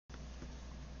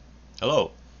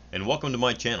Hello, and welcome to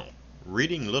my channel,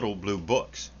 Reading Little Blue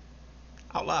Books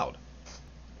out loud.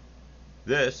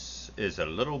 This is a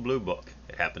Little Blue Book.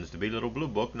 It happens to be Little Blue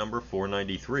Book number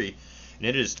 493, and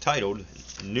it is titled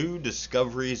New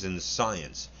Discoveries in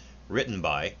Science, written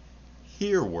by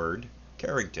Hereward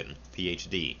Carrington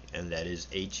Ph.D., and that is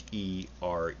H-E-R-E-W-A-R-D,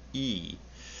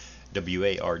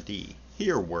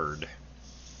 Hereward.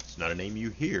 It's not a name you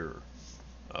hear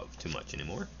of too much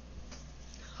anymore.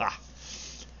 Ha!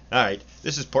 Alright,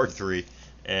 this is part 3,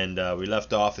 and we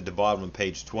left off at the bottom of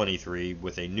page 23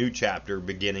 with a new chapter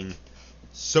beginning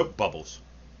soap bubbles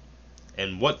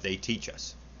and what they teach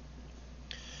us.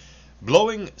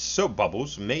 Blowing soap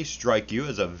bubbles may strike you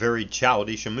as a very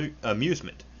childish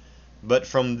amusement, but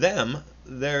from them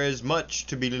there is much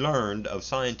to be learned of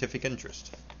scientific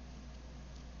interest.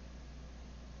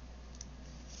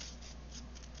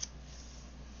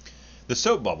 The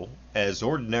soap bubble, as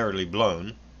ordinarily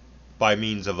blown by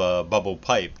means of a bubble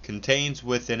pipe, contains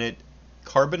within it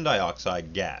carbon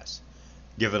dioxide gas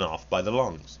given off by the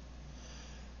lungs.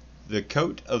 The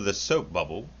coat of the soap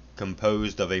bubble,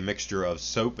 composed of a mixture of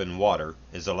soap and water,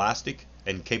 is elastic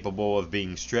and capable of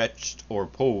being stretched or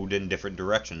pulled in different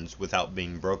directions without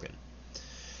being broken.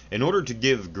 In order to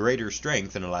give greater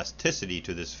strength and elasticity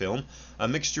to this film, a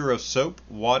mixture of soap,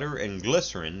 water, and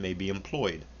glycerin may be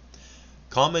employed.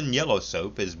 Common yellow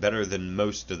soap is better than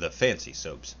most of the fancy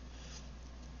soaps.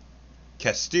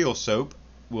 Castile soap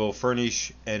will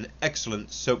furnish an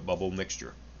excellent soap bubble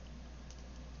mixture.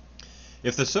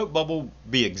 If the soap bubble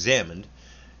be examined,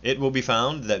 it will be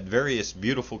found that various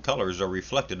beautiful colors are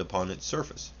reflected upon its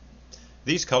surface.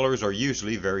 These colors are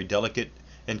usually very delicate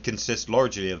and consist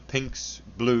largely of pinks,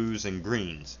 blues, and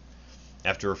greens.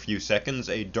 After a few seconds,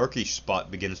 a darkish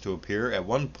spot begins to appear at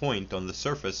one point on the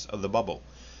surface of the bubble.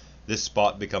 This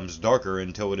spot becomes darker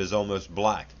until it is almost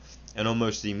black, and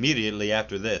almost immediately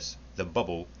after this, the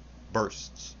bubble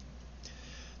bursts.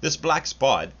 This black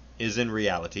spot is in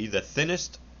reality the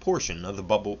thinnest portion of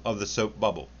the soap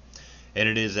bubble, and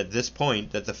it is at this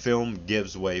point that the film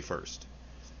gives way first.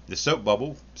 The soap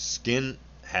bubble skin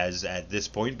has at this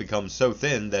point become so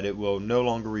thin that it will no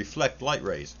longer reflect light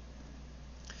rays.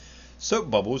 Soap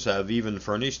bubbles have even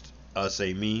furnished us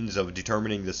a means of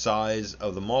determining the size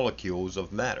of the molecules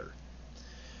of matter.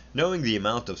 Knowing the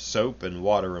amount of soap and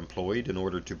water employed in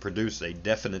order to produce a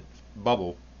definite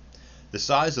bubble, the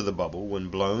size of the bubble, when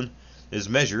blown, is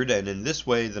measured, and in this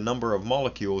way the number of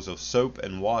molecules of soap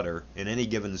and water in any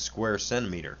given square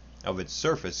centimeter of its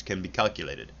surface can be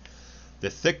calculated. The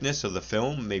thickness of the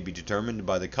film may be determined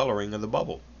by the coloring of the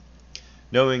bubble.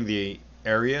 Knowing the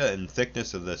area and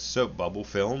thickness of the soap bubble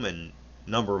film and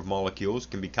number of molecules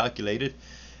can be calculated,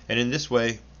 and in this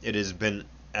way it has been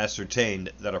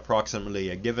ascertained that approximately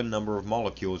a given number of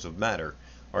molecules of matter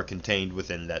are contained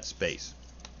within that space.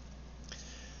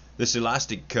 This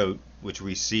elastic coat, which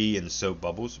we see in soap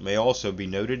bubbles, may also be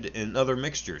noted in other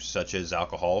mixtures such as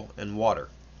alcohol and water.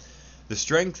 The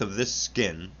strength of this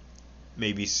skin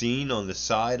may be seen on the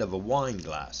side of a wine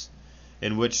glass,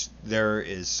 in which there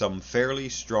is some fairly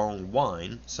strong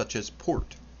wine, such as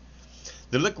port.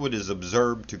 The liquid is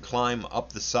observed to climb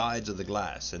up the sides of the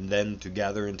glass, and then to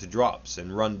gather into drops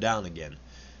and run down again,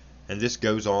 and this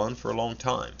goes on for a long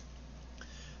time.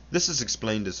 This is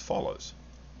explained as follows.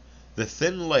 The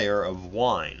thin layer of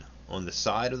wine on the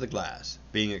side of the glass,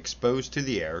 being exposed to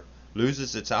the air,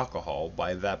 loses its alcohol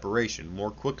by evaporation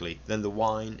more quickly than the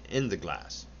wine in the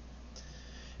glass.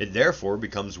 It therefore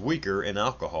becomes weaker in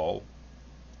alcohol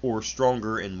or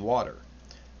stronger in water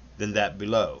than that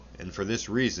below, and for this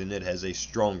reason it has a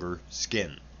stronger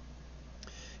skin.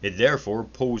 It therefore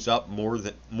pulls up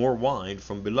more wine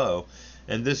from below,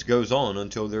 and this goes on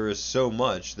until there is so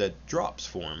much that drops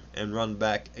form and run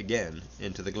back again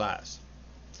into the glass.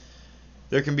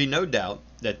 There can be no doubt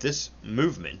that this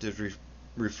movement is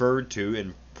referred to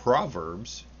in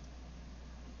Proverbs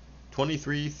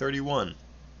 23:31.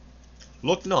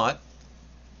 Look not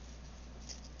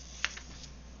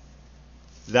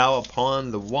thou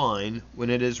upon the wine when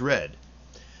it is red,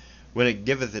 when it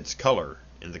giveth its color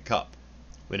in the cup,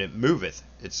 when it moveth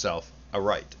itself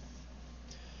aright.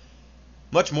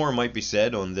 Much more might be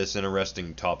said on this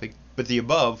interesting topic, but the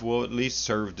above will at least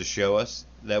serve to show us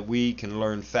that we can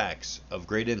learn facts of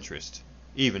great interest,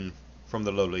 even from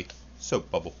the lowly soap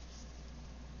bubble.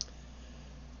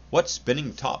 What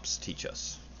spinning tops teach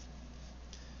us.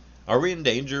 Are we in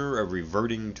danger of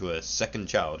reverting to a second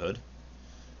childhood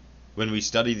when we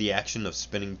study the action of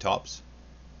spinning tops?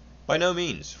 By no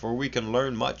means, for we can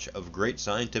learn much of great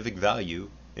scientific value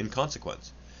in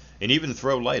consequence, and even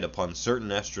throw light upon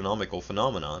certain astronomical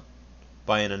phenomena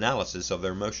by an analysis of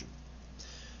their motion.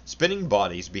 Spinning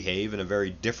bodies behave in a very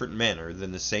different manner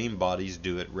than the same bodies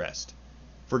do at rest.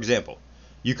 For example,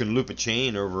 you can loop a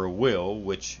chain over a wheel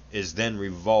which is then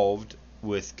revolved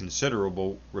with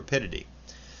considerable rapidity.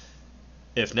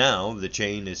 If now the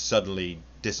chain is suddenly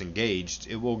disengaged,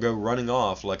 it will go running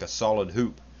off like a solid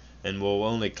hoop and will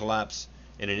only collapse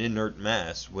in an inert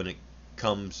mass when it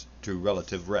comes to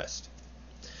relative rest.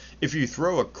 If you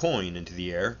throw a coin into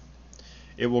the air,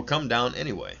 it will come down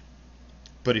anyway.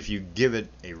 But if you give it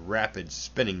a rapid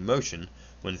spinning motion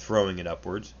when throwing it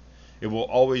upwards, it will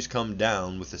always come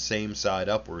down with the same side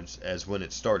upwards as when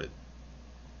it started.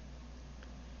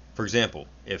 For example,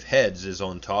 if heads is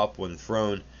on top when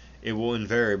thrown, it will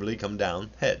invariably come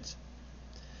down heads.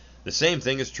 The same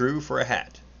thing is true for a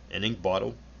hat, an ink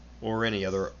bottle, or any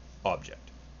other object.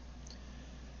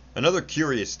 Another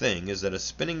curious thing is that a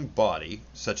spinning body,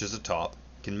 such as a top,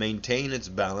 can maintain its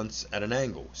balance at an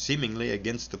angle, seemingly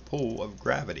against the pull of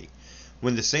gravity,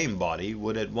 when the same body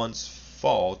would at once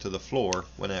fall to the floor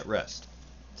when at rest.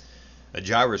 A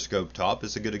gyroscope top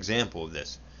is a good example of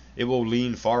this. It will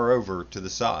lean far over to the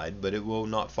side, but it will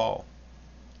not fall.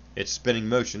 Its spinning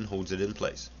motion holds it in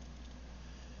place.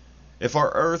 If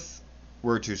our Earth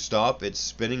were to stop its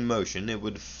spinning motion, it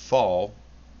would fall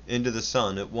into the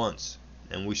sun at once,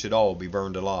 and we should all be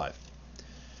burned alive.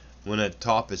 When a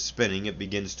top is spinning, it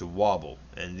begins to wobble,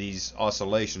 and these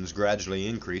oscillations gradually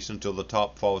increase until the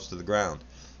top falls to the ground.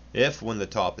 If, when the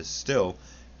top is still,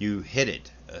 you hit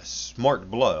it a smart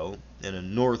blow in a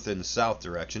north and south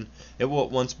direction, it will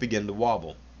at once begin to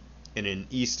wobble in an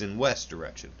east and west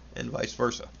direction, and vice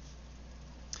versa.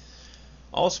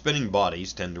 All spinning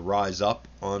bodies tend to rise up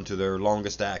onto their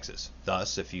longest axis.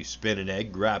 Thus, if you spin an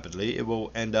egg rapidly, it will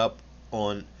get up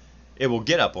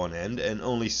on end and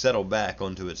only settle back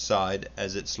onto its side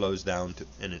as it slows down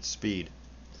in its speed.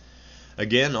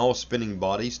 Again, all spinning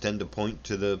bodies tend to point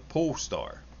to the pole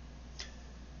star.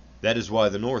 That is why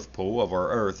the North Pole of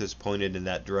our Earth is pointed in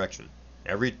that direction.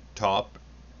 Every top,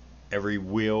 every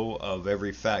wheel of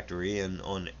every factory, and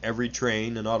on every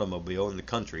train and automobile in the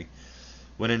country,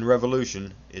 when in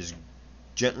revolution, is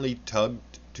gently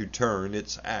tugged to turn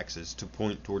its axis to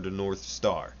point toward the North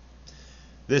Star.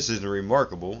 This is a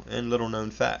remarkable and little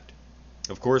known fact.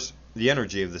 Of course, the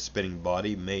energy of the spinning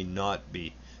body may not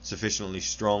be sufficiently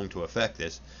strong to effect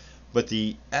this, but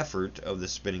the effort of the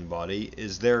spinning body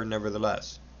is there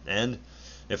nevertheless, and,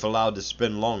 if allowed to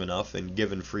spin long enough and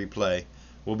given free play,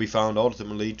 will be found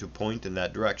ultimately to point in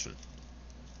that direction.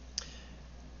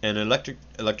 An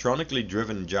electronically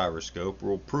driven gyroscope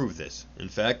will prove this. In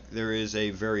fact, there is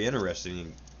a very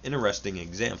interesting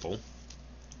example.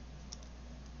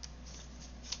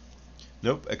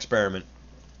 Experiment.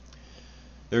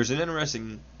 There's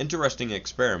an interesting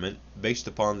experiment based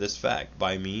upon this fact,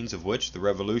 by means of which the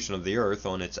revolution of the Earth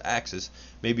on its axis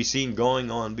may be seen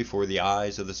going on before the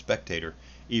eyes of the spectator,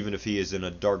 even if he is in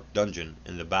a dark dungeon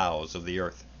in the bowels of the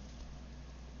earth.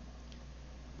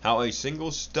 How a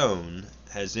single stone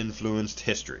has influenced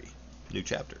history. New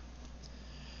chapter.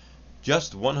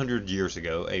 Just 100 years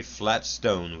ago, a flat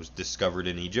stone was discovered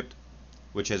in Egypt,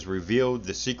 which has revealed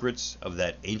the secrets of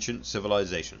that ancient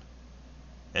civilization,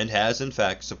 and has, in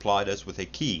fact, supplied us with a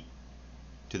key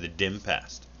to the dim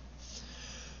past.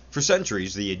 For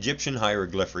centuries, the Egyptian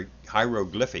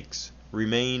hieroglyphics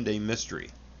remained a mystery.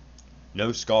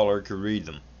 No scholar could read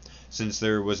them, since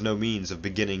there was no means of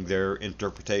beginning their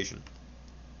interpretation.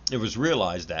 It was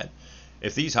realized that,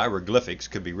 if these hieroglyphics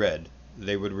could be read,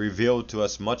 they would reveal to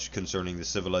us much concerning the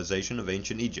civilization of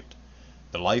ancient Egypt,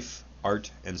 the life,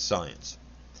 art, and science.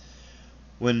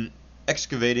 When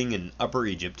excavating in Upper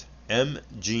Egypt, M.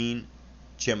 Jean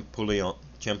Champollion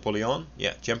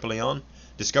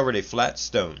discovered a flat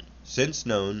stone, since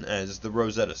known as the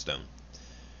Rosetta Stone,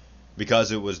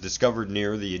 because it was discovered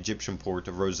near the Egyptian port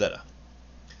of Rosetta.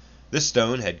 This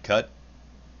stone had cut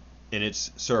in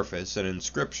its surface an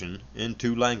inscription in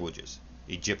two languages,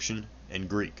 Egyptian and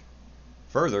Greek.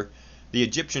 Further, the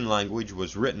Egyptian language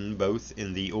was written both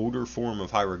in the older form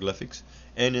of hieroglyphics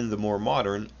and in the more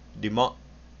modern demotic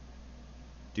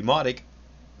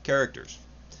characters.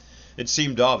 It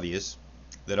seemed obvious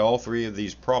that all three of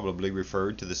these probably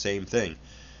referred to the same thing,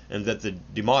 and that the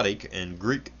demotic and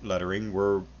Greek lettering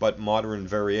were but modern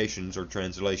variations or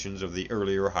translations of the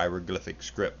earlier hieroglyphic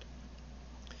script.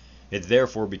 It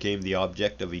therefore became the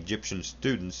object of Egyptian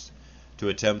students to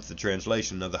attempt the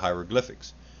translation of the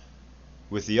hieroglyphics,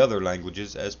 with the other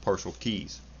languages as partial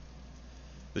keys.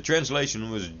 The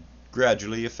translation was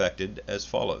gradually effected as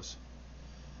follows.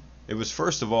 It was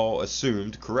first of all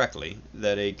assumed correctly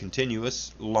that a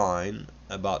continuous line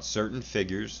about certain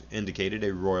figures indicated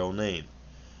a royal name.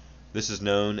 This is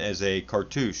known as a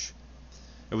cartouche,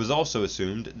 It was also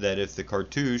assumed that if the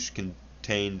cartouche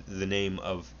contained the name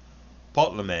of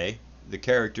Ptolemy, the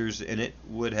characters in it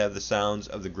would have the sounds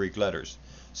of the Greek letters,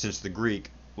 since the Greek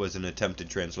was an attempted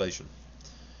translation.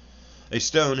 A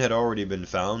stone had already been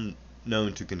found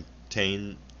known to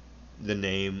contain the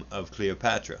name of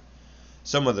Cleopatra,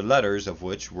 some of the letters of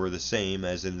which were the same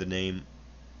as in the name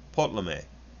Ptolemy.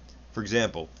 For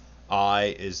example,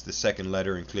 I is the second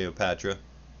letter in Cleopatra.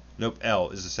 Nope,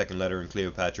 L is the second letter in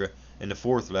Cleopatra, and the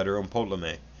fourth letter in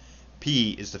Ptolemy.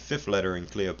 P is the fifth letter in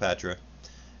Cleopatra,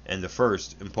 and the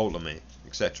first in Ptolemy,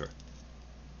 etc.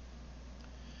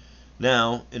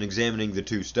 Now, in examining the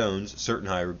two stones,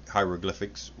 certain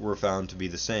hieroglyphics were found to be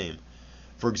the same.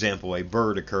 For example, a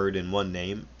bird occurred in one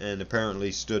name and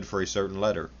apparently stood for a certain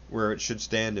letter, where it should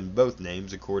stand in both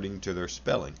names according to their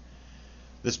spelling.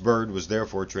 This bird was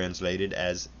therefore translated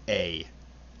as A.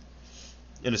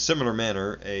 In a similar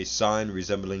manner, a sign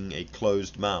resembling a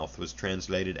closed mouth was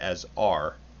translated as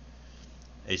R.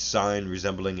 A sign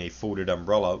resembling a folded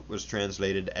umbrella was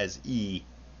translated as E,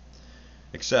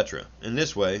 etc. In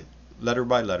this way, letter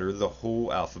by letter, the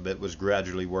whole alphabet was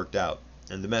gradually worked out,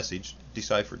 and the message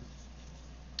deciphered.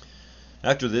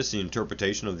 After this, the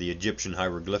interpretation of the Egyptian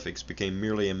hieroglyphics became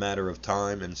merely a matter of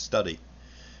time and study,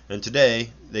 and today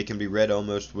they can be read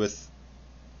almost with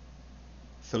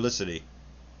faculty.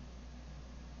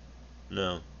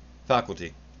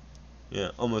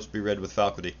 Almost be read with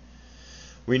faculty.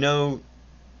 We now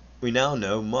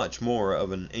know much more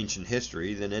of an ancient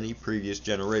history than any previous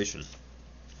generation.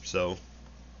 So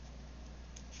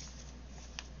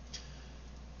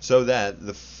that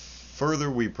the further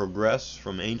we progress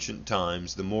from ancient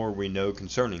times, the more we know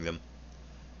concerning them.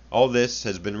 All this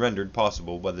has been rendered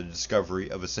possible by the discovery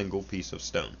of a single piece of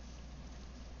stone.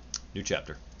 New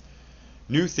chapter.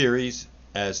 New theories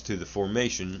as to the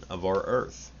formation of our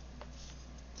Earth.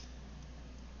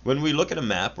 When we look at a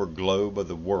map or globe of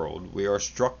the world, we are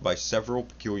struck by several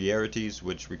peculiarities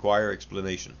which require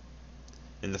explanation.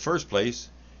 In the first place,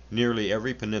 nearly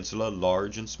every peninsula,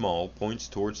 large and small, points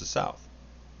towards the south.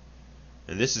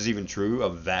 And this is even true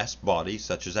of vast bodies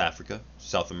such as Africa,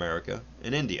 South America,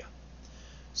 and India.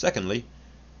 Secondly,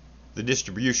 the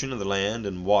distribution of the land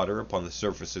and water upon the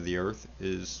surface of the earth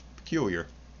is peculiar.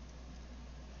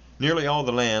 Nearly all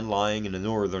the land lying in the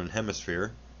northern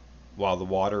hemisphere, while the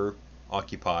water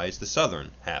occupies the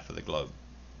southern half of the globe.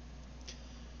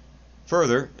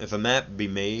 Further, if a map be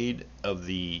made of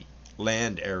the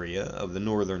land area of the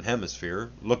northern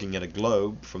hemisphere, looking at a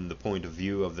globe from the point of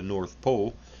view of the North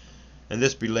Pole, and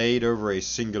this be laid over a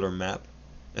similar map,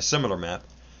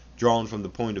 drawn from the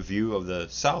point of view of the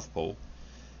South Pole,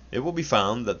 it will be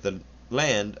found that the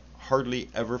land hardly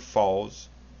ever falls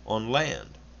on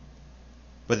land,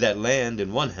 but that land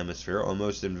in one hemisphere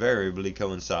almost invariably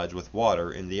coincides with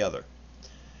water in the other.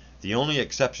 The only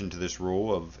exception to this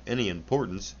rule of any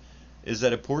importance is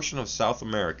that a portion of South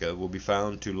America will be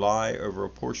found to lie over a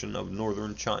portion of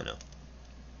northern China.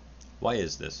 Why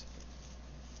is this?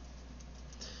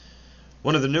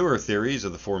 One of the newer theories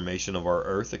of the formation of our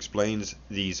Earth explains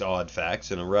these odd facts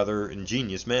in a rather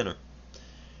ingenious manner.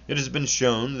 It has been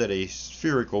shown that a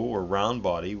spherical or round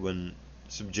body, when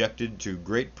subjected to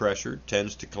great pressure,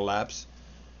 tends to collapse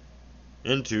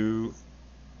into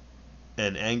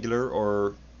an angular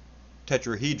or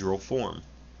tetrahedral form.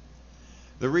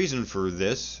 The reason for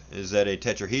this is that a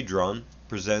tetrahedron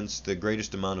presents the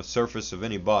greatest amount of surface of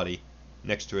any body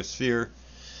next to a sphere.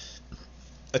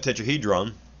 A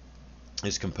tetrahedron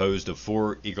is composed of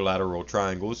 4 equilateral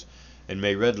triangles and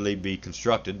may readily be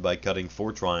constructed by cutting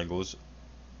 4 triangles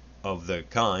of the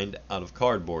kind out of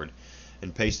cardboard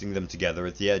and pasting them together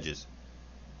at the edges.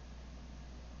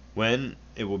 When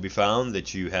it will be found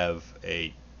that you have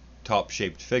a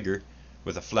top-shaped figure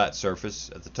with a flat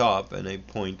surface at the top and a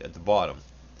point at the bottom.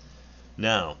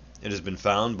 Now, it has been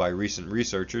found by recent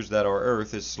researchers that our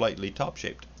Earth is slightly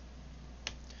top-shaped.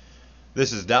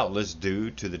 This is doubtless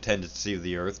due to the tendency of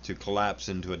the Earth to collapse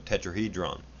into a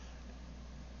tetrahedron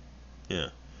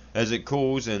as it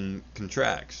cools and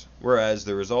contracts, whereas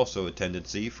there is also a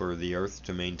tendency for the Earth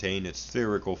to maintain its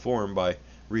spherical form by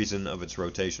reason of its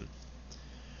rotation.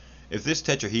 If this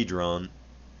tetrahedron,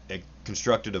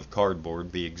 constructed of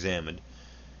cardboard, be examined,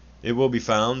 it will be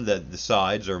found that the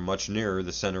sides are much nearer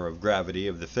the center of gravity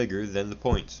of the figure than the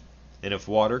points, and if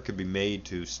water could be made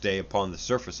to stay upon the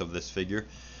surface of this figure,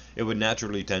 it would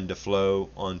naturally tend to flow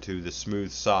onto the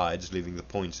smooth sides, leaving the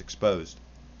points exposed.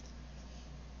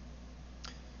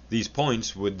 These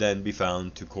points would then be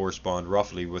found to correspond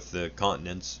roughly with the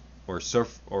continents or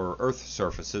earth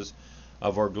surfaces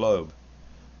of our globe,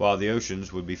 while the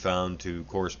oceans would be found to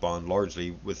correspond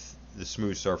largely with the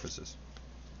smooth surfaces.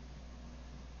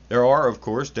 There are, of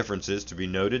course, differences to be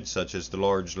noted, such as the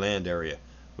large land area,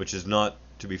 which is not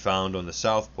to be found on the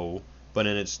South Pole, but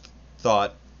in its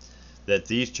thought that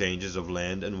these changes of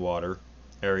land and water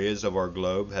areas of our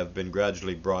globe have been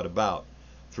gradually brought about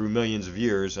through millions of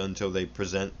years until they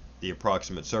present the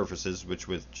approximate surfaces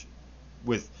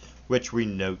with which we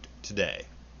note today.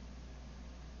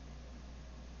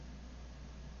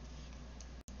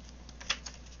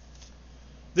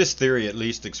 This theory at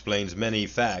least explains many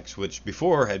facts which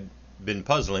before had been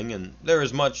puzzling, and there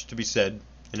is much to be said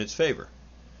in its favor.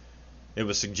 It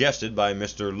was suggested by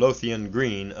Mr. Lothian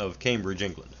Green of Cambridge,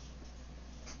 England.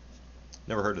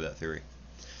 Never heard of that theory.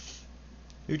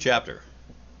 New chapter.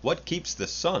 What keeps the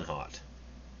sun hot?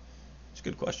 It's a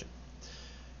good question.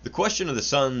 The question of the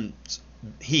sun's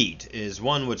heat is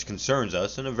one which concerns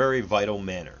us in a very vital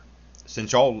manner.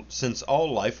 Since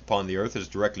all life upon the earth is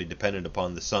directly dependent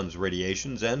upon the sun's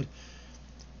radiations, and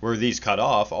were these cut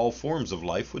off, all forms of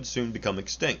life would soon become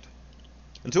extinct.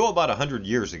 Until about 100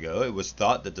 years ago, it was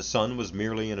thought that the sun was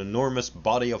merely an enormous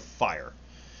body of fire,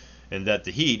 and that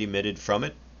the heat emitted from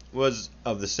it was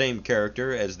of the same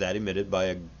character as that emitted by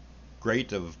a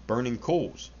grate of burning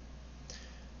coals.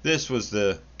 This was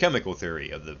the chemical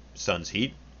theory of the sun's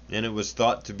heat, and it was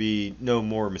thought to be no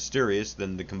more mysterious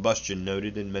than the combustion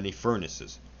noted in many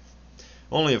furnaces,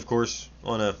 only of course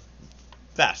on a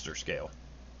vaster scale.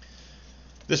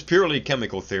 This purely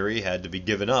chemical theory had to be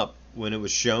given up when it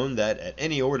was shown that at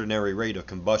any ordinary rate of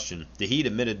combustion, the heat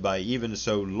emitted by even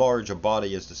so large a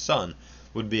body as the sun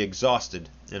would be exhausted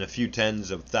in a few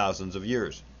tens of thousands of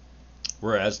years,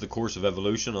 whereas the course of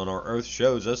evolution on our earth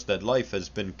shows us that life has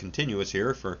been continuous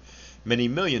here for many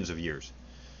millions of years,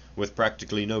 with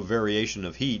practically no variation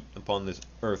of heat upon the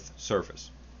earth's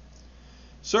surface.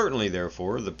 Certainly,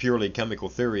 therefore, the purely chemical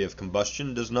theory of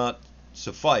combustion does not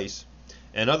suffice,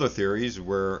 and other theories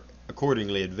were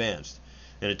accordingly advanced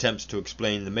in attempts to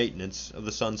explain the maintenance of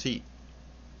the sun's heat.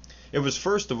 It was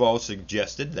first of all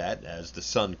suggested that as the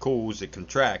sun cools it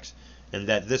contracts, and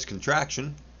that this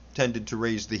contraction tended to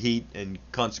raise the heat and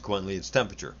consequently its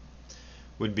temperature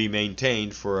would be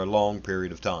maintained for a long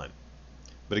period of time.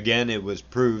 But again, it was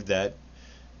proved that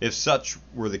if such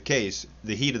were the case,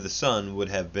 the heat of the sun would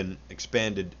have been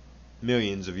expanded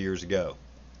millions of years ago.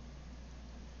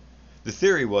 The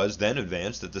theory was then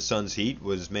advanced that the sun's heat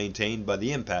was maintained by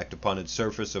the impact upon its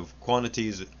surface of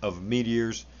quantities of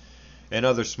meteors and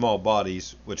other small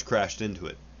bodies which crashed into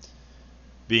it,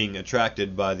 being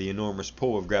attracted by the enormous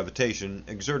pull of gravitation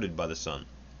exerted by the sun.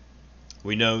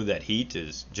 We know that heat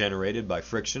is generated by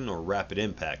friction or rapid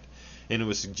impact, and it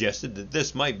was suggested that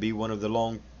this might be one of the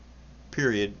long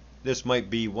period of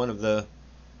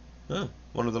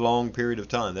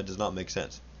time. That does not make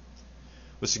sense.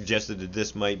 It was suggested that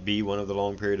this might be one of the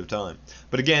long period of time.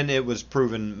 But again, it was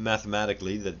proven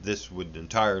mathematically that this would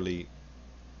entirely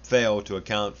fail to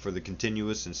account for the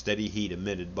continuous and steady heat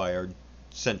emitted by our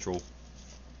central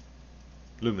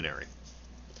luminary.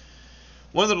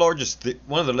 One of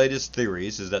the latest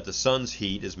theories is that the sun's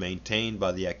heat is maintained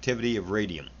by the activity of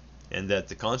radium, and that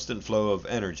the constant flow of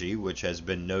energy, which has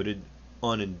been noted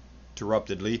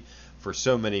uninterruptedly for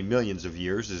so many millions of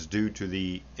years, is due to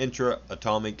the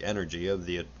intra-atomic energy of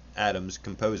the atoms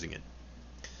composing it.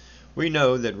 We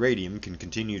know that radium can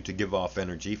continue to give off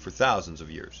energy for thousands of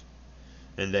years,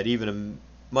 and that even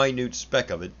a minute speck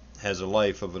of it has a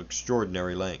life of an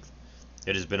extraordinary length.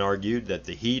 It has been argued that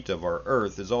the heat of our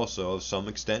Earth is also of some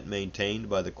extent maintained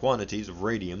by the quantities of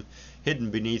radium hidden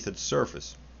beneath its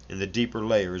surface, in the deeper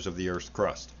layers of the Earth's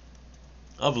crust.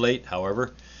 Of late,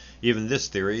 however, even this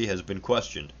theory has been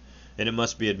questioned, and it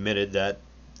must be admitted that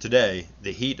today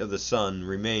the heat of the sun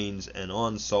remains an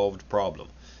unsolved problem.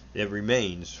 It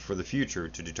remains for the future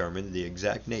to determine the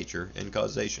exact nature and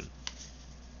causation.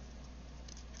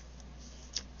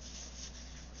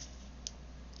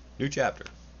 New chapter.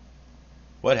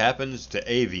 What happens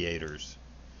to aviators?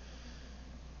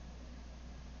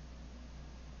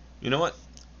 You know what?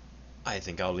 I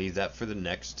think I'll leave that for the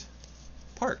next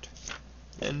part.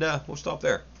 And we'll stop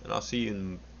there. And I'll see you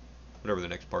in whatever the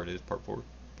next part is, part 4,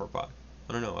 part 5.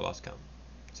 I don't know, I lost count.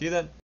 See you then.